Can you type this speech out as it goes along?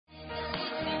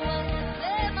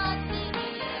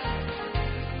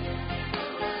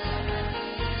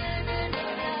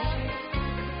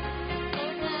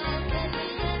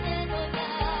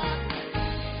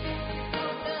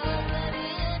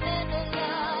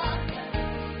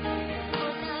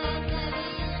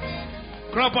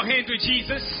Clap a hand to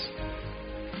Jesus.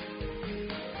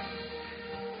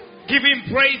 Give him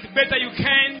praise better you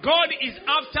can. God is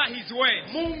after his word.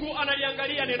 Mungu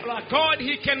analiangalia neno lake. God,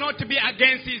 he cannot be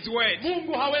against his word.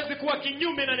 Mungu hawezi kuwa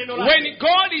kinyume na neno lake. When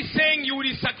God is saying you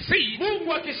will succeed,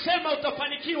 Mungu akisema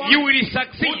utafanikiwa, you will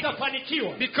succeed.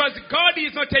 Utafanikiwa. Because God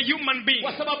is not a human being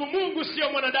Kwa sababu Mungu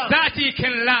sio mwanadamu that he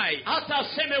can lie. hata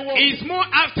aseme uongo. He is more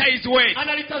after his word.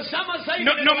 Analitazama zaidi.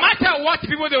 No matter what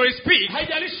people they will speak,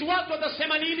 haijalishi watu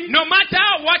watasema nini, no matter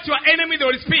what your enemy they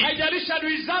will speak, haijalishi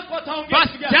adui zako wataongea but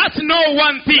just know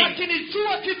one thing. lakini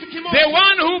jua kitu kimoja. The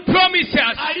one who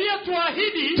promises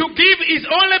aliyetuahidi to give his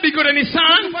only begotten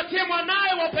son, kupatia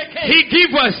mwanae wa pekee, he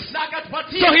give us. na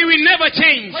akatupatia. So he will never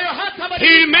change.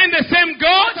 He remains the same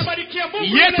God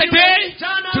yesterday,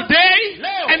 today,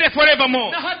 and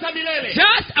forevermore.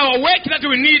 Just our work that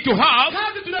we need to have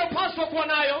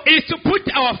is to put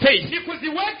our faith. You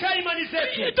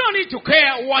don't need to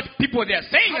care what people they are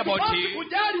saying about you.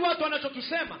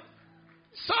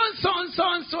 So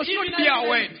should be our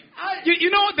word. You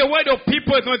know the word of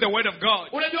people is not the word of God.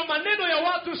 And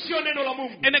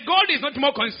God is not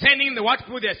more concerning the what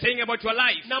people they are saying about your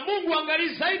life. God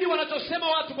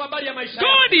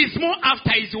is more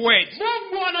after his word.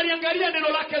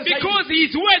 Because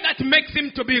his word that makes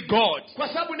him to be God.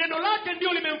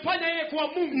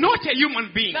 Not a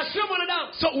human being.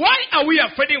 So why are we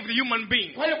afraid of the human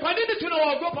being?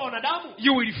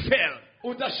 You will fail.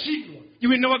 You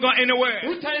will never go anywhere.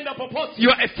 You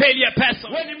are a failure person.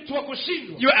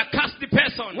 You are a cursed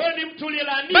person.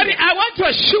 But I want to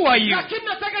assure you,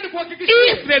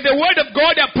 if there's the word of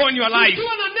God upon your life,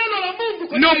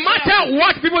 no matter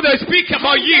what people they speak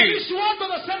about you,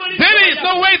 there is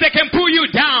no way they can pull you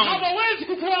down.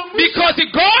 Because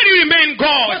God will remain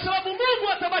God.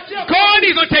 God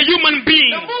is not a human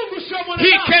being.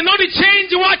 He cannot change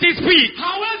what he speaks.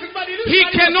 He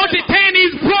cannot turn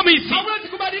his promises.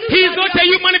 He is not a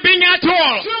human being at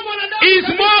all. He is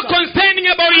more concerning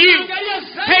about you.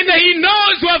 And he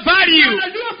knows your value.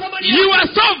 You are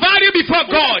so valuable before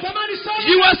God.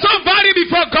 You are so valuable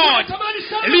before God.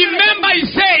 Remember he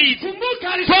said,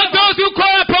 for those who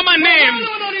call upon my name,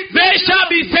 they shall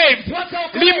be saved.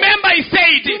 Remember he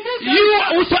said, you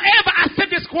whosoever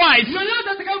accepts Christ,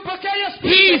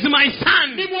 he is my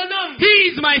son. He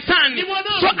is my son.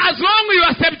 So as long as you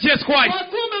accept Jesus Christ,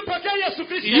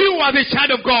 you are the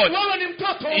child of God.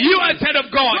 You are the child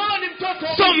of God.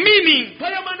 So meaning,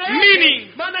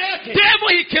 devil,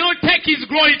 he cannot take his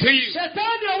glory to you.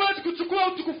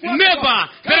 Never.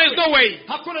 There is no way.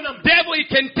 Devil, he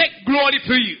can take glory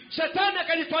to you.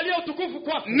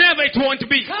 Never it won't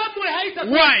be.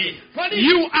 Why?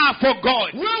 You are for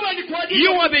God.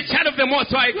 You are the child of the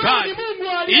Most High God.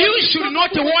 You should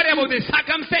not worry about the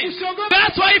circumstance.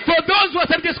 That's why for those who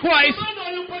accept Jesus Christ,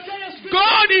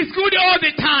 God is good all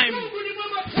the time.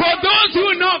 For those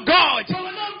who know God,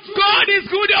 God is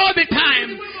good all the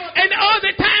time. And all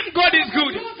the time God is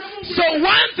good. So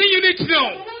one thing you need to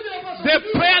know, the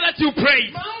prayer that you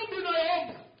pray,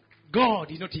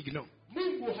 God is not ignored.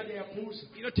 He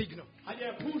not ignored.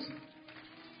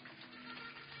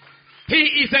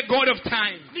 He is a God of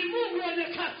time.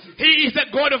 He is a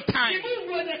God of time.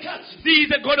 He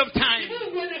is a God of time.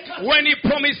 When he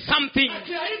promised something,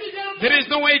 there is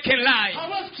no way he can lie.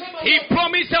 He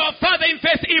promised our father in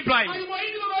faith Abraham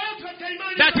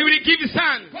that he will give his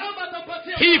son.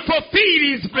 He fulfilled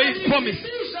his promise.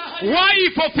 Why he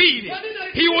fulfilled?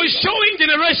 He was showing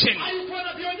generation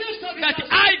that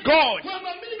I, God,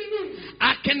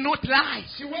 I cannot lie.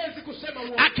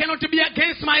 I cannot be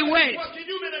against my word.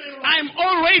 I'm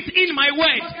always in my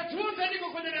word.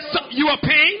 So you are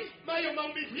pain,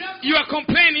 you are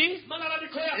complaining,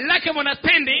 lack of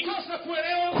understanding,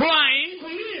 crying.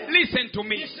 Listen to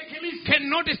me.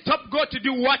 Cannot stop God to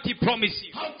do what he promised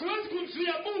you.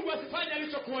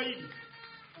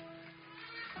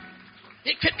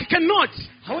 He cannot.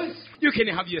 You can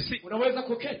have your seat.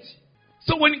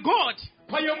 So when God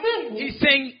is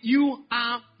saying you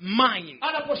are mine,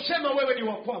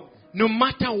 no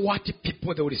matter what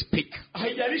people they will speak,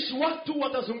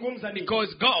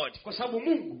 because God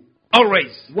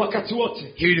always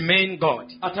he will remain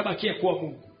God.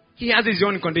 He has his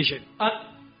own condition,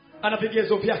 not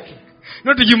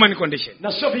the human condition.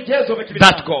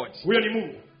 That God,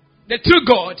 the true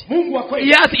God,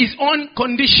 he has his own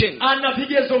condition.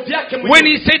 When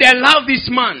he said, I love this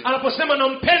man,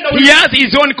 he has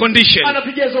his own condition,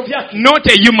 not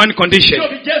a human condition.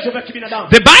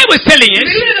 The Bible is telling us,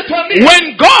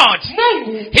 when God,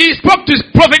 he spoke to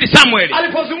prophet Samuel,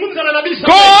 go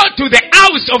to the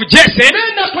house of Jesse,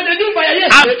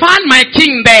 I found my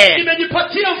king there.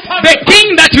 The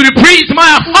king that will please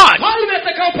my heart.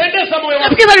 The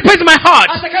that pleases my heart.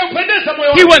 atakayempendeza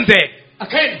moyo He wangu. went there.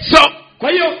 Akaenda. So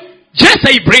Kwa hiyo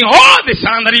Jesse bring all the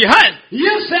sons that he had.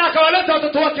 Yese akawaleta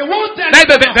watoto wake wote. Like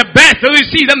the best. So you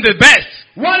see them the best.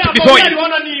 Wale ambao Before him.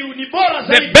 waliona ni bora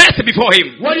The zaidi. best before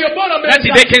him. Walio bora mbele That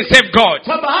zake. they can save God.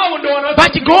 Kwamba hao ndio wanaweza.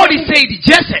 But God said,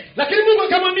 Jesse, Lakini Mungu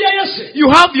akamwambia Yese, you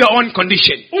have your own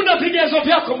condition. una vigezo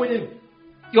vyako mwenyewe.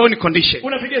 Your own condition.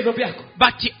 Una vigezo vyako.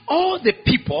 But all the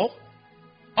people,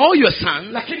 all your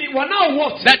sons, Lakini wanao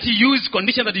wote that you use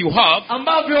condition that you have,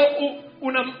 ambavyo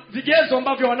una vigezo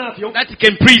ambavyo wanavyo that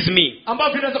can please me,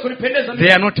 ambavyo vinaweza kunipendeza they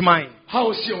mimi. are not mine.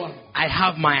 Hao sio wangu. I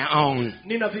have my own.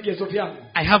 Nina vigezo vyangu.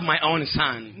 I have my own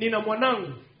son Nina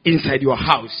mwanangu inside your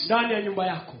house. ndani ya nyumba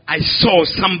yako. I saw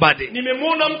somebody.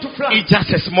 Nimemwona mtu fulani. He's just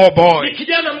a small boy. Ni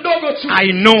kijana mdogo tu.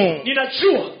 I know.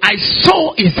 Ninajua. I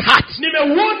saw his heart.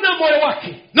 Nimeuona moyo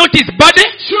wake. Not his body.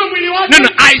 Sio mwili wake. No,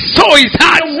 I saw his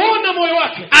heart. Nimeuona moyo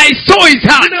wake. I saw his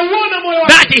heart. Nimeuona moyo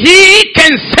wake. That he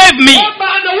can save me.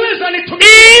 Kwamba anaweza nitumie.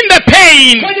 In the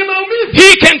pain, Kwenye maumivu.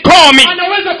 he can call me.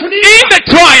 Anaweza kuniita. In the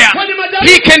trial, Kwenye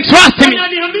majaribu. he can trust me.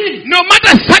 Ananiamini. No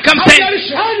matter circumstance,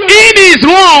 Haijalishi hali it is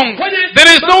wrong.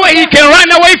 There is no way he can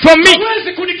run away from me.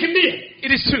 hawezi kunikimbia.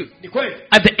 It is true. Ni kweli.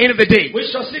 At the end of the day,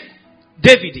 Mwisho wa siku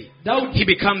David, Daudi he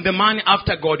became the man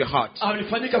after God's heart.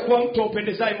 alifanyika kuwa mtu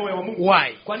aupendezaye moyo wa Mungu.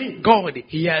 Why? Kwa nini? God,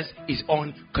 he has his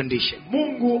own condition.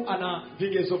 Mungu ana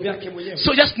vigezo vyake mwenyewe.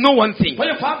 So just know one thing. Kwa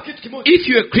hiyo fahamu kitu kimoja. If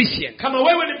you're a Christian, Kama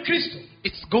wewe ni Mkristo,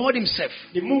 it's God himself.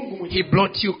 ni Mungu mwenyewe. He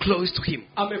brought you close to him.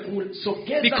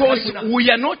 Amekusogeza Because karibu na.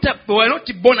 we are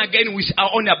not born again with our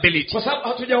own ability. Kwa sababu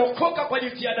hatujaokoka kwa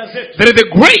jitihada zetu. There is the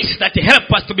grace that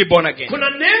helps us to be born again. Kuna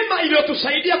neema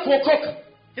iliyotusaidia kuokoka.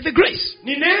 It's the grace.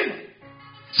 Ni neema.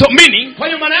 So meaning, Kwa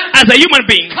hiyo maana yake as a human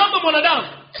being, kama mwanadamu,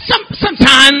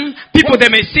 sometimes people they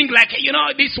may think like, you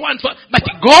know, this one's for, but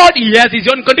God, he has his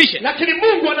own condition. lakini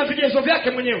Mungu ana vigezo vyake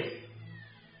mwenyewe.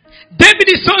 David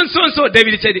is so and so and so.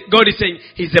 David said, God is saying,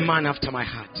 he's a man after my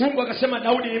heart. Mungu akasema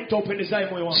Daudi ni mtu aupendezaye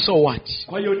moyo wangu. So what?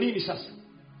 Kwa hiyo nini sasa?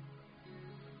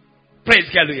 Praise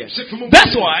hallelujah. Sifu Mungu.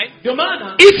 That's why, Ndio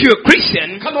maana if you're a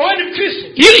Christian, kama wewe ni Mkristo,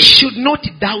 you should not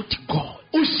doubt God.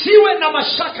 usiwe na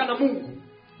mashaka na Mungu.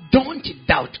 Don't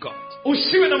doubt God.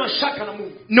 Usiwe na mashaka na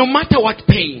Mungu. No matter what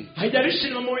pain, Haijalishi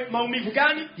ni maumivu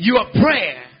gani, your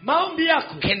prayer maombi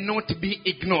yako cannot be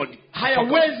ignored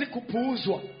hayawezi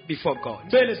kupuuzwa before God.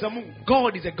 mbele za Mungu.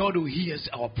 God is a God who hears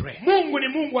our prayer. Mungu ni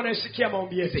Mungu anayesikia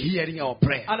maombi He's yetu. hearing our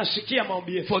prayer. Anasikia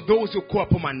maombi yetu. For those who call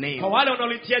upon my name, Kwa wale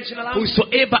wanaolitia jina langu,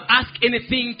 whosoever ask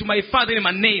anything to my Father in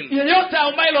my name, yeyote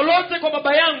ambaye lolote kwa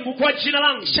baba yangu kwa jina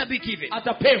langu shall be given.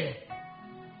 atapewa.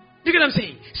 You get what I'm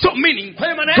saying? So meaning, Kwa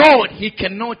hiyo maana yake, God, he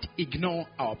cannot ignore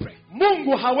our prayer.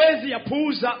 Mungu hawezi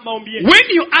yapuuza maombi yetu.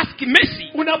 When you ask mercy,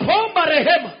 Unapoomba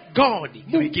rehema, God,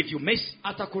 he will give you mercy.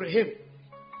 atakurehemu.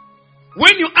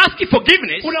 When you ask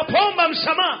forgiveness, Unapoomba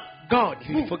msamaha, God,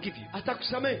 he will forgive you.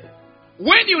 atakusamehe.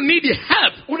 When you need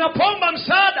help, Unapoomba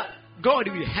msaada, God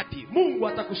will help you. Mungu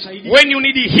atakusaidia. When you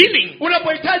need healing,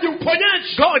 Unapohitaji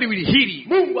uponyaji, God will heal you.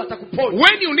 Mungu atakuponya.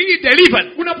 When you need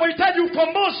deliverance, Unapohitaji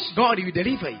ukombozi, God will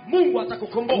deliver you. Mungu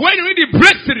atakukomboa. When you need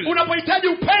breakthrough, Unapohitaji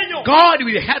upenyo, God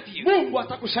will help you. Mungu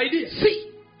atakusaidia. See,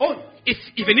 Ona,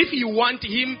 even if you want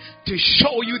him to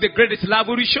show you the greatest love,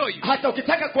 he will show you. hata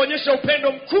ukitaka kuonyesha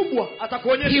upendo mkubwa,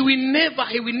 atakuonyesha. He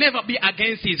will never be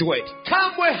against his word.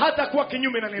 Kamwe hatakuwa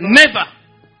kinyume na neno. Never.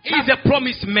 He is a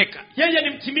promise maker. Yeye ni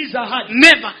mtimiza ahadi.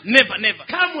 Never, never, never.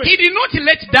 Kamwe. He did not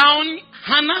let down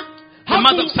Hannah, the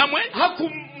mother of Samuel.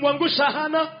 Hakumwangusha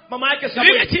Hana, mama yake He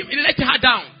Samuel. let her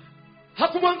down.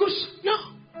 Hakumwangusha. No.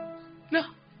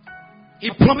 He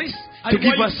promised to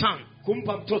give her a son.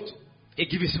 Kumpa mtoto. He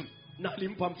gave her son. Na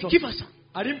alimpa mtoto. Give her a son.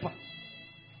 Alimpa.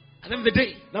 At the end of the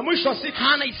day, Na mwisho wa siku,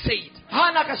 Hannah said,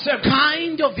 Hana akasema,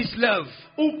 kind of this love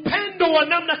upendo wa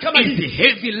namna kama is the hii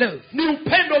heavy love. ni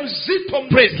upendo mzito.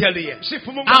 Praise hallelujah.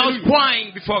 Sifu Mungu. I was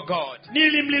crying before God.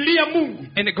 Nilimlilia Mungu.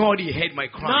 And God, he heard my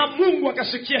Na cry. Mungu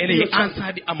akasikia And kilio he changu.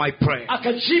 answered my prayer.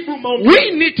 Akajibu maombi.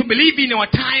 We need to believe in our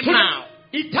time now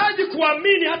Hitaji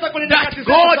kuamini hata kwenye that nyakati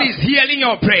God zetu is hearing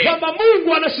our prayer. kwamba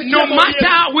Mungu anasikia No maombi yetu.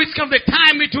 matter which kind of the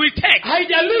time it will take,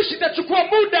 Haijalishi itachukua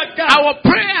muda gani. our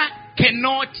prayer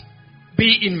cannot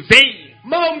be in vain.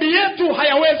 Maombi yetu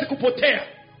hayawezi kupotea.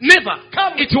 Never.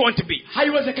 Come. It won't be.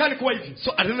 Haiwezekani kuwa hivi.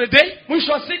 So at the end of the day,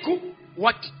 Mwisho wa siku,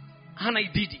 what Hannah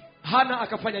did, Hana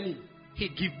akafanya nini? he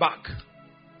gave back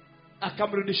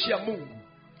Akamrudishia Mungu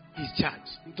his child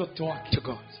mtoto wake. to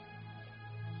God.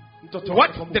 Mtoto What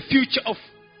wake kwa Mungu. the future of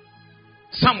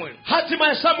Samuel Hatima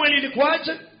ya Samuel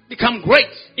ilikuwaje? become great.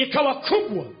 Ikawa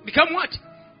kubwa. Become what?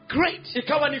 Great.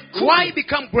 Ikawa ni kubwa. Why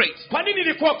become great? Kwa nini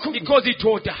ilikuwa kubwa? Because it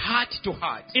was heart to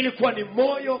heart. Ilikuwa ni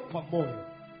moyo kwa moyo.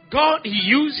 God,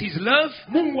 he used his love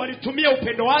Mungu alitumia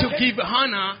upendo to wake give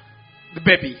Hannah the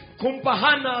baby. kumpa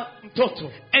Hana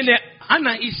mtoto. And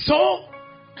Hannah, he saw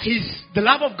the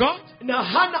love of God. Na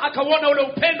Hana akaona ule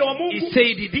upendo wa Mungu. He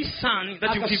said, this son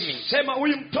that you give me, Akasema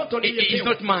huyu mtoto is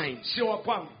not mine. Sio wa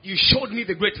kwangu. You showed me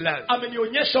the great love.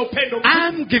 Amenionyesha upendo mkuu.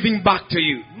 I'm giving back to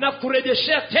you. Na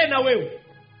kurejeshea tena wewe.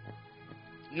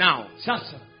 Now,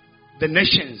 sasa, the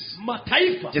nations,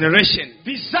 mataifa, generation,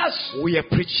 vizazi, we are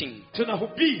preaching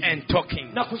tunahubiri and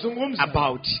talking na kuzungumza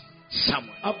about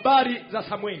Samuel. Habari za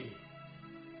Samueli.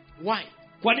 Why?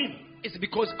 Kwa nini? It's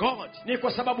because God, ni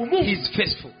kwa sababu Mungu, he is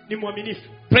faithful. Ni mwaminifu.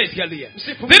 Praise God.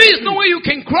 There is no way you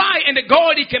can cry and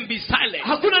God, he can be silent.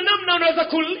 Hakuna namna unaweza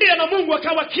kulia na Mungu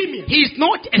akawa kimya. He is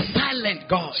not a silent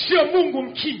God. Sio Mungu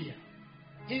mkimya.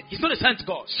 He's not a silent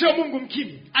God. Sio Mungu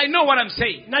mkimya. I know what I'm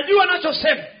saying. Najua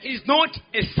ninachosema. He's not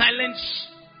a silent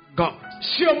God.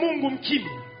 Sio Mungu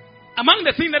mkimya. Among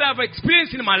the things that I've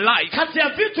experienced in my life, kati ya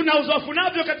vitu na uzoefu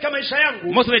navyo katika maisha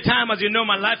yangu, most of the time, as you know,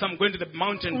 my life, I'm going to the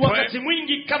mountain prayer. Wakati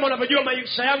mwingi kama unavyojua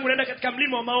maisha yangu naenda katika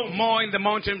mlima wa maombi. More in the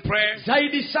mountain prayer.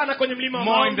 Zaidi sana kwenye mlima wa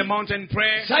maombi. More in the mountain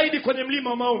prayer. Zaidi kwenye mlima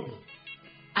wa maombi.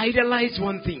 I realized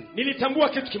one thing. Nilitambua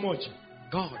kitu kimoja.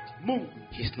 God, Mungu,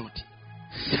 he is not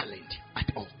silent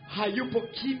at all. Hayupo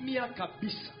kimya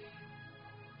kabisa.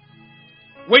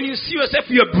 When you see yourself,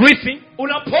 you're breathing,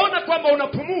 unapoona kwamba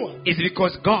unapumua, it's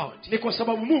because God, ni kwa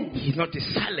sababu Mungu, he is not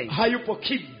silent, hayupo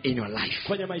kimya in your life,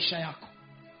 kwenye maisha yako.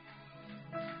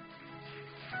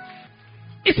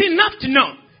 It's enough to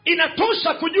know,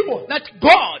 inatosha kujua, that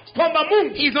God, kwamba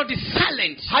Mungu, he is not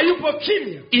silent, hayupo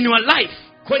kimya in your life,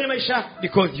 kwenye maisha yako,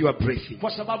 because you are breathing.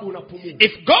 Kwa sababu unapumua.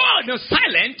 If God was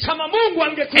silent, kama Mungu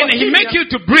angekuwa and he kimya, make you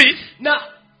to breathe, na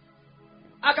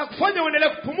akakufanya uendelee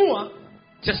kupumua,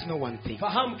 just know one thing.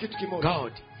 fahamu kitu kimoja.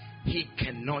 God, he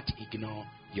cannot ignore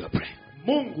your prayer.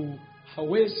 Mungu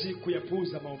hawezi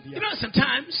kuyapuuza maombi You yako. know,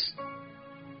 sometimes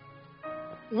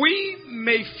we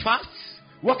may fast,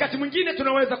 wakati mwingine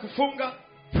tunaweza kufunga,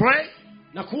 pray,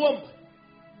 na kuomba,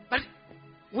 but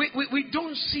we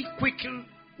don't see quickly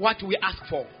what we ask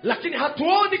for. lakini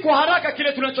hatuoni kwa haraka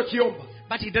kile tunachokiomba.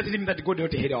 But it doesn't mean that God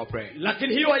don't hear our prayer.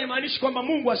 Lakini hiyo haimaanishi kwamba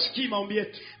Mungu asikii maombi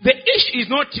yetu. The issue is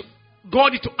not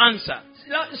God to answer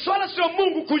swala sio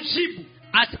Mungu kujibu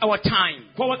at our time.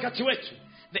 kwa wakati wetu.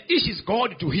 The issue is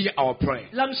God to hear our prayer.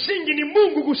 La msingi ni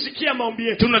Mungu kusikia maombi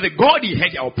yetu. To know that God he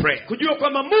heard our prayer. Kujua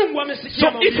kwamba Mungu amesikia So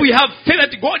maombi if yetu. we have faith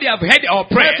that God have heard our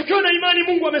prayer, tukiwa na imani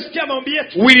Mungu amesikia maombi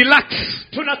yetu, we relax,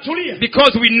 tunatulia,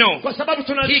 because we know kwa sababu he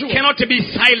tunajua cannot be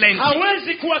silent.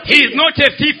 hawezi kuwa He is not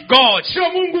a thief God. sio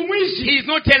Mungu mwizi, He is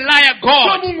not a liar sio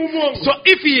God. Mungu mwongo. So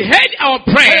if he heard our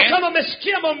prayer, kama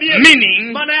amesikia maombi yetu,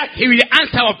 meaning maana yake he will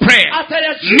answer our prayer,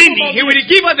 atayajibu meaning maombi he will yetu.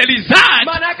 give us the result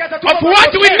Maana yake atatupa of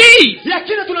what we matokeo need. ya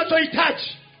kile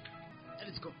tunachohitaji.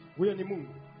 Let's go. Huyo ni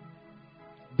Mungu.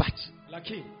 But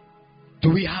Lakini do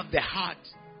we have the heart?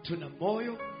 tuna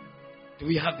moyo, Do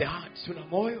we have the heart? tuna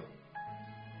moyo.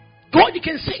 God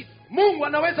can save. Mungu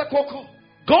anaweza kuokoa.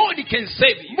 God can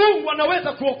save you. Mungu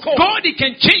anaweza kuokoa. God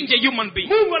can change a human being.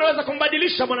 Mungu anaweza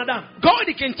kumbadilisha mwanadamu.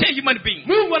 God can change human being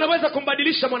Mungu anaweza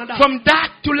kumbadilisha mwanadamu from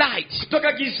dark to light.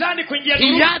 kutoka gizani kuingia He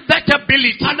nuru. has that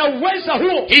ability. Ana uwezo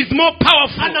huo. He is more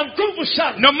powerful. Ana nguvu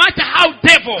sana. No matter how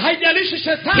devil, Haijalishi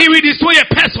shetani he will destroy a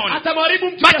person. atamharibu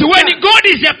mtu. But when God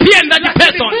is appearing that Lakini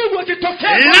person, Mungu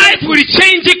akitokea, life will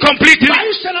change it completely.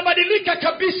 maisha yanabadilika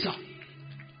kabisa.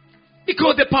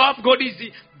 Because the power of God is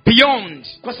beyond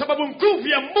Kwa sababu nguvu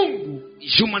ya Mungu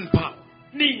human power.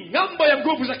 ni ngambo ya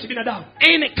nguvu za kibinadamu.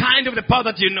 Any kind of the power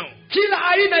that you know. Kila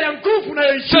aina ya nguvu So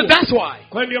unayoijua. that's why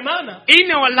Kwa ndio maana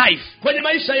in our life, kwenye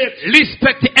maisha yetu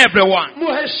respect everyone.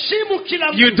 muheshimu kila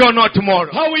You mtu. don't know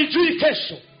tomorrow. Hauijui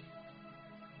kesho.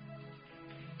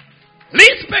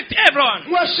 Respect everyone.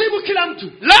 Muheshimu kila mtu.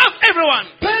 Love everyone.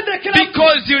 Pende kila mtu.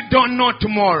 Because you don't know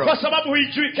tomorrow. Kwa sababu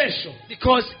huijui kesho.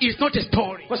 Because it's not a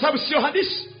story. Kwa sababu sio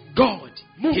hadithi. God,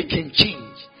 Mungu, he can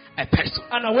change a person.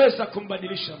 anaweza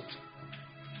kumbadilisha mtu.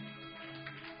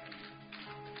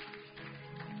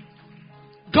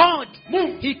 God,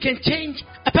 Mungu, he can change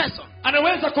a person.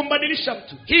 anaweza kumbadilisha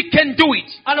mtu. He can do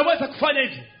it. Anaweza kufanya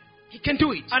hivyo. He can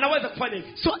do it. Anaweza kufanya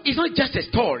hivyo. So it's not just a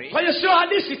story Kwa hiyo sio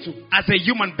hadithi tu as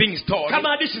a human being story kama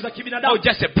hadithi za or kibinadamu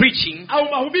just a preaching. au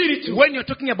mahubiri tu. When you're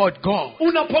talking about God,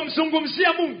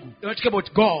 Unapomzungumzia Mungu, you're talking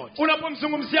about God.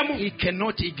 unapomzungumzia Mungu, He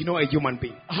cannot ignore a human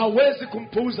being. hawezi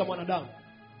kumpuuza mwanadamu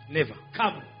Never.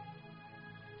 kama.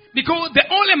 Because the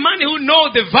only man who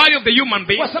knows the value of the human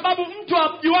being, Kwa sababu mtu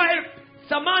ajuaye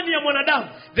thamani ya mwanadamu,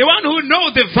 the one who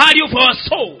knows the value of our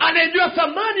soul, anayejua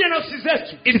thamani ya nafsi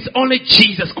zetu, it is only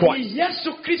Jesus Christ. ni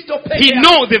Yesu Kristo He pekee.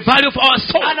 knows the value of our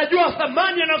soul. Anajua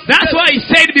thamani ya nafsi That's zetu. why he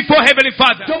said before Heavenly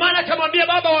Father, Ndio maana akamwambia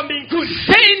Baba wa mbinguni,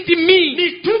 send me.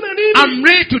 nitume mimi. I'm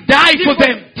ready to die for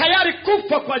them. Tayari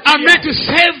kufa kwa ajili I'm ready to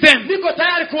save them. Niko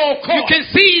tayari kuwaokoa. You can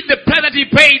see the price that he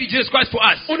paid Jesus Christ for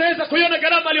us. Unaweza kuiona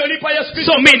gharama aliyolipa Yesu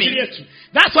Kristo So kwa ajili meaning, yetu.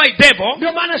 that's why devil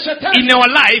Ndio maana shetani in our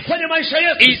life kwenye maisha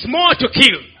yetu is more to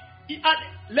kill,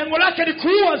 lengo lake ni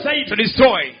kuua zaidi, to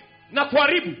destroy, na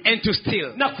kuharibu, and to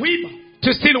steal. na kuiba.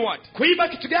 To steal what? Kuiba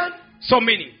kitu gani? So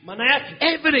meaning, Maana yake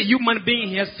every human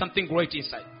being has something great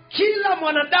inside. kila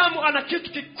mwanadamu ana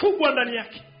kitu kikubwa ndani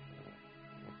yake.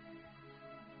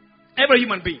 Every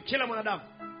human being, Kila mwanadamu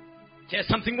has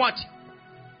something what?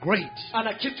 Great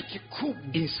ana kitu kikubwa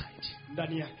inside.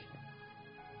 ndani yake.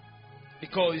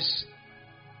 Because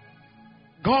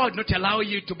God not allow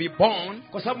you to be born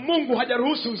Kwa sababu Mungu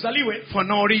hajaruhusu uzaliwe for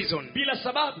no reason. bila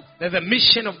sababu. There's a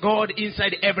mission of God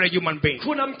inside every human being.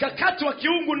 Kuna mkakati wa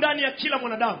kiungu ndani ya kila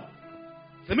mwanadamu.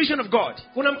 The mission of God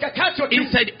Kuna mkakati wa kiungu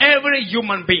inside every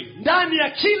human being. ndani ya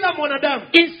kila mwanadamu.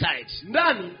 Inside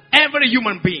Ndani every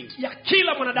human being, ya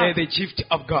kila mwanadamu there's the gift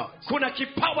of God. kuna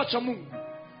kipawa cha Mungu.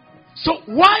 So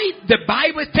why the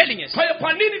Bible is telling us Kwa hiyo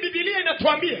kwa nini Biblia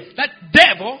inatuambia that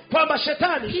devil, kwamba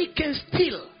shetani he can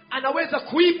steal? anaweza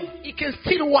kuiba? He can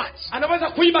steal what? Anaweza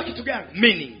kuiba kitu gani?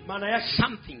 Meaning, Maana yake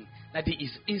something that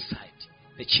is inside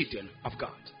the children of God.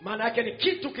 maana yake ni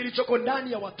kitu kilichoko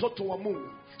ndani ya watoto wa Mungu.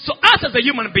 So us as a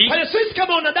human being, Kwa hiyo sisi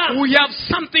kama wanadamu we have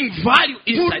something value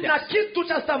inside kuna us. kitu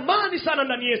cha thamani sana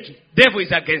ndani yetu. Devil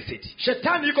is against it.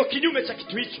 Shetani yuko kinyume cha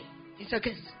kitu hicho. He's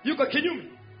against it. Yuko kinyume.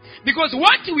 Because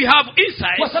what we have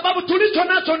inside, Kwa sababu tulicho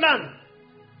nacho ndani,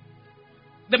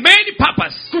 the main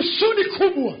purpose kusudi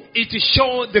kubwa is to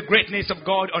show the greatness of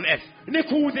God on earth. ni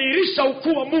kudhihirisha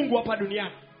ukuu wa Mungu hapa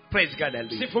duniani. Praise God,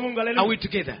 hallelujah. Sifu Mungu, Are we haleluya.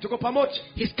 together? Tuko pamoja.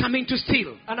 He's coming to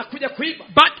steal. Anakuja kuiba.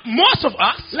 But most of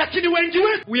us, Lakini wengi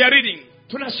wetu we are reading,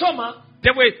 tunasoma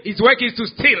devil, his work is to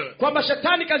steal. kwamba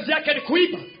shetani kazi yake ni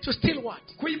kuiba. To steal what?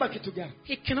 Kuiba kitu gani?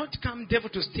 He cannot come, devil,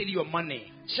 to steal your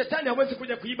money. Shetani hawezi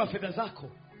kuja kuiba fedha zako.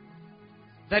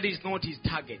 That is not his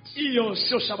target. Hiyo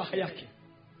sio shabaha yake.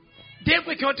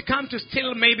 Devil cannot come to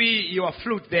steal maybe your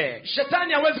fruit there.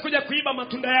 Shetani hawezi kuja kuiba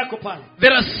matunda yako pale.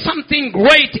 There is something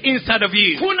great inside of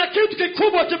you Kuna kitu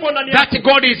kikubwa kipo ndani yako that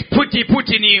God is put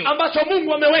in you. ambacho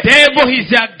Mungu ameweka. Devil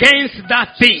is against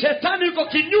that thing. Shetani yuko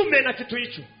kinyume na kitu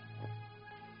hicho.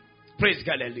 Praise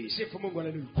God, hallelujah. Sifu Mungu,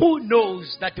 haleluya. Who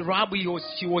knows that Rahab,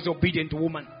 she was obedient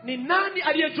woman? Ni nani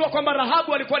aliyejua kwamba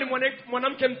Rahabu alikuwa ni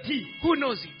mwanamke mtii? Who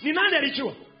knows it? Ni nani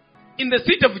alijua? In the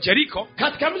city of Jericho,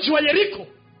 Katika mji wa Yeriko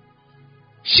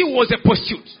she was a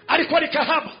prostitute. alikuwa ni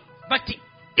kahaba, But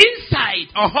inside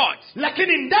her heart,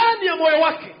 lakini ndani ya moyo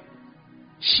wake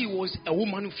she was a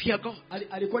woman who feared God.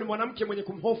 alikuwa ni mwanamke mwenye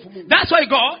kumhofu Mungu. That's why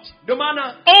God, Ndio maana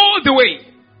all the way, he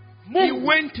Mungu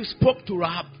went to spoke to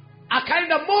Rahab.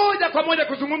 akaenda moja kwa moja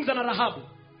kuzungumza na Rahabu.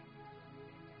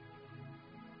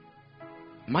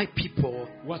 My people,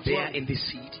 Watu they wangu. are in this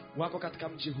city. Wako katika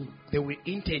mji huu. They will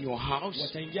enter in your house.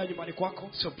 Wataingia nyumbani kwako.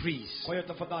 So please, Kwa hiyo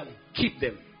tafadhali keep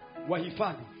them.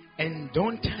 wahifadhi, And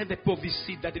don't tell the people of this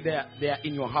city that they are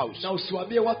in your house. na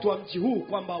usiwaambie watu wa mji huu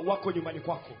kwamba wako nyumbani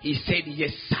kwako. He said,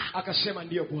 yes, sir. Akasema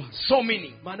ndiyo Bwana. So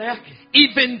meaning, Maana yake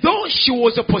even though she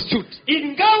was a prostitute,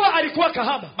 ingawa alikuwa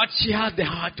kahaba, but she had the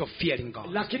heart of fearing God.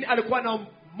 lakini alikuwa na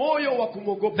moyo wa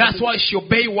kumwogopa. That's why she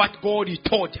obeyed what God he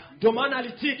told her. Ndio maana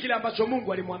alitii kile ambacho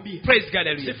Mungu alimwambia. Praise God,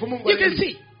 hallelujah. Sifu Mungu, You can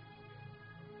hallelujah. see.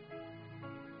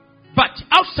 But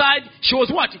outside, she was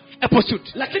what? A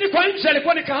prostitute. Lakini kwa nje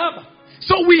alikuwa ni kahaba.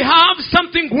 So we have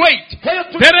something great. There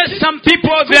are some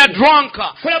people, they are drunk.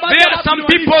 There are some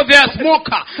people, they are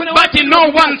smoker. But you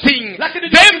know one thing.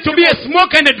 Them to be a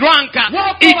smoker and a drunker,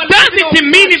 it doesn't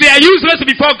mean they are useless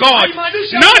before God.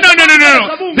 No.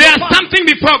 They are something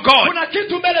before God. Kuna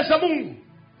kitu mbele za Mungu.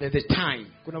 There's a time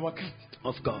Kuna wakati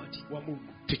of God wa Mungu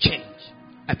to change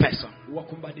a person. wa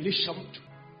kumbadilisha mtu.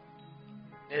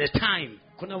 There's a time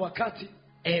Kuna wakati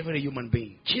every human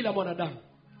being kila mwanadamu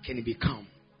can become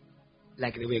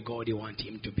like the way God wants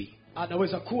him to be.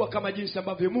 anaweza kuwa kama jinsi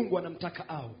ambavyo Mungu anamtaka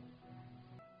awe.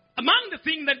 Among the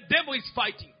things that devil is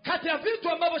fighting, Kati ya vitu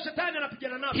ambavyo shetani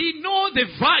anapigana navyo, he knows the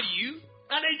value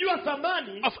anaijua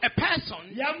thamani of a person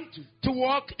ya mtu to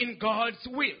walk in God's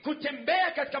will.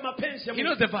 kutembea katika mapenzi ya He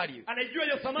Mungu. knows the value. Anaijua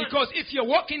hiyo thamani. Because if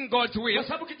you're walking God's will, Kwa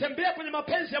sababu ukitembea kwenye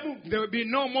mapenzi ya Mungu, there will be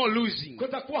no more losing.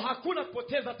 kutakuwa hakuna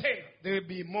kupoteza tena. There will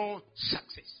be more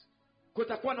success.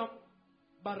 Kutakuwa na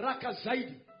baraka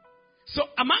zaidi. So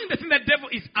among the things that devil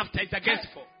is after, is against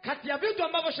for. Kati ya vitu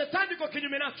ambavyo shetani yuko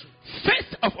kinyume nacho,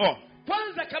 First of all,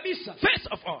 Kwanza kabisa. First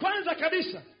of all. Kwanza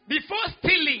kabisa. Before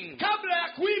stealing. Kabla ya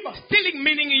kuiba. Stealing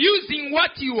meaning using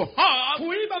what you have.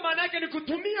 Kuiba maana yake ni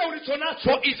kutumia ulichonacho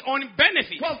for its own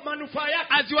benefit. Kwa manufaa yake.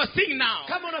 As you are seeing now.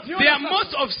 Kama unavyoona. There are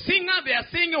most of singers, they are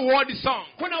singing a world song.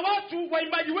 Kuna watu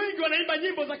waimbaji wengi wanaimba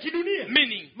nyimbo za kidunia.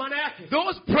 Meaning. Maana yake.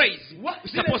 Those praise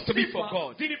supposed to be for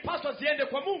God. Zilipaswa ziende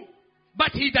kwa Mungu.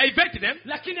 But he diverted them.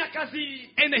 Lakini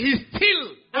and he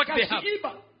steal what they have.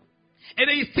 And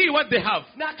he steal what they have.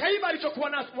 Na akaiba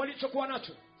walichokuwa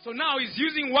nacho. So now he's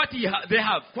using what they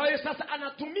have. Kwa hiyo sasa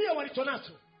anatumia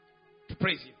walichonacho to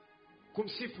praise him.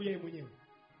 Kumsifu yeye mwenyewe.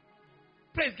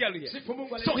 Praise God. Sifu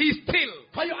Mungu. So he steal.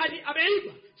 Kwa hiyo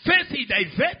ameiba. First he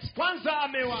divert. Kwanza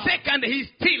amewa. Second he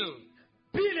steal.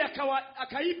 Pili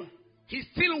akaiba. He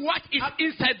steal what is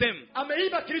inside them.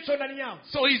 Ameiba kilicho ndani yao.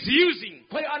 So he's using.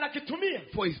 Kwa hiyo anakitumia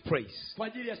for his praise. Kwa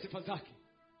ajili ya sifa zake.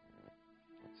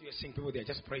 So you're seeing people, they are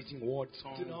just praising word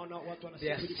songs.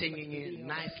 They are singing it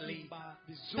nicely.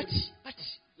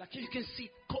 But you can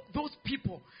see those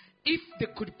people, if they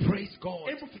could praise God,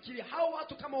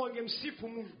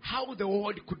 how the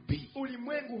world could be.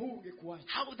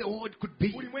 How the world could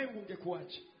be.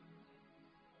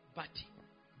 But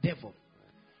devil,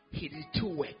 he did two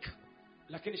work.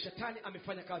 Lakini shetani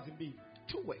amefanya kazi mbili.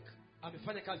 Two work.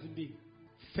 Amefanya kazi mbili.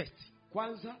 First,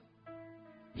 kwanza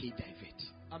he divert.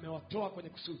 Amewatoa kwenye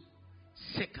kusudi.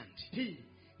 Second,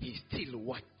 he steal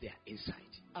what they are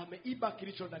inside. Ameiba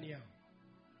kilicho ndani yao.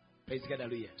 Praise God,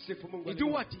 hallelujah. Sifu Mungu. He do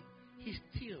what? He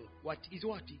steal what is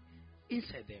what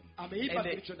inside them. Ameiba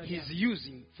kilicho ndani yao. He's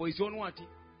using for his own what?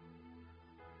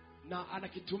 Na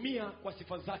anakitumia kwa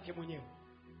sifa zake mwenyewe.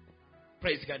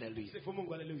 Praise God, hallelujah. Sifu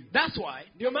Mungu, hallelujah. That's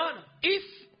why, ndio maana, if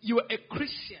you are a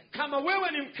Christian, kama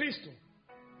wewe ni Mkristo,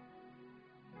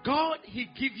 God, he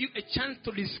give you a chance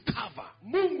to discover.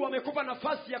 Mungu amekupa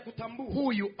nafasi ya kutambua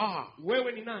who you are.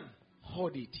 Wewe ni nani?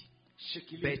 Hold it.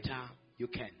 Shikilia. Better you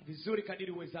can. Vizuri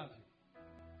kadiri uwezavyo.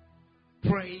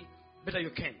 Pray better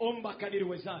you can. Omba kadiri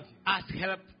uwezavyo. Ask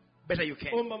help better you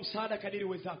can. Omba msaada kadiri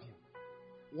uwezavyo.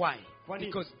 Why?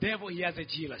 Because devil, he has a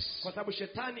jealous. Kwa sababu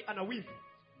shetani ana wivu.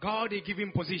 God, he give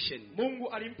him position. Mungu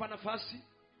alimpa nafasi.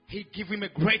 He give him a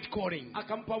great calling.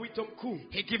 Akampa wito mkuu.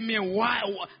 He give me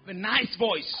a nice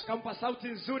voice. Akampa sauti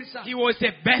nzuri sana. He was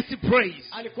the best praise.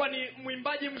 Alikuwa ni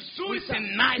mwimbaji mzuri sana.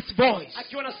 With a nice voice.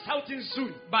 Akiwa na sauti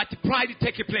nzuri. But pride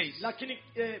take a place. Lakini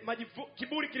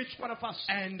kiburi kilichukua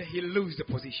nafasi. And he lose the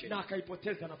position. Na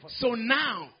akaipoteza nafasi. So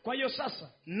now. Kwa hiyo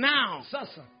sasa.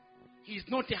 Sasa. He is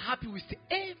not happy with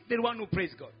everyone who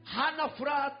praise God. Hana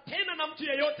furaha tena na mtu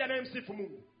yeyote anayemsifu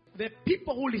Mungu. The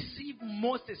people who receive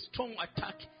most strong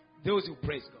attack, those who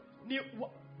praise God. Ni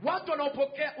watu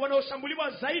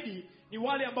wanaoshambuliwa zaidi ni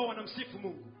wale ambao wanamsifu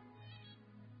Mungu.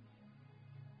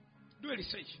 Do a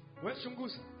research. Wewe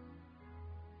chunguza.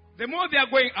 The more they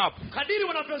are going up, kadiri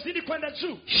wanavyozidi kwenda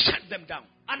juu, shut them down.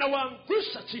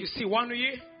 Anawaangusha chini. You see 1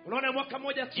 year, unaona mwaka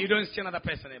mmoja tu, you don't see another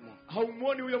person anymore.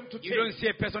 Haumuoni huyo mtu tena. You don't see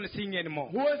a person singing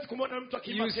anymore. Huwezi kumwona mtu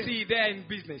akiimba tena. You see there in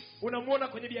business. Unamuona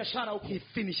kwenye biashara huko. He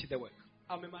finished the work.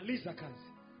 Amemaliza kazi.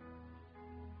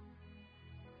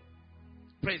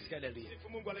 Praise God,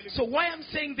 hallelujah. So why I'm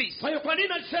saying this? Kwa nini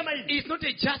nasema hivi? It's not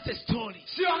just a story.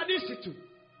 Sio hadithi tu.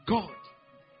 God,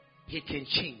 he can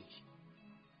change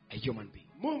a human being.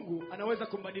 Mungu anaweza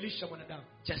kumbadilisha mwanadamu.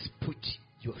 Just put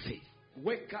your faith.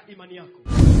 Weka imani yako.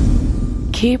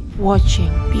 Keep watching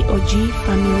POG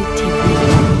Family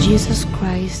TV. Jesus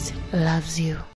Christ loves you.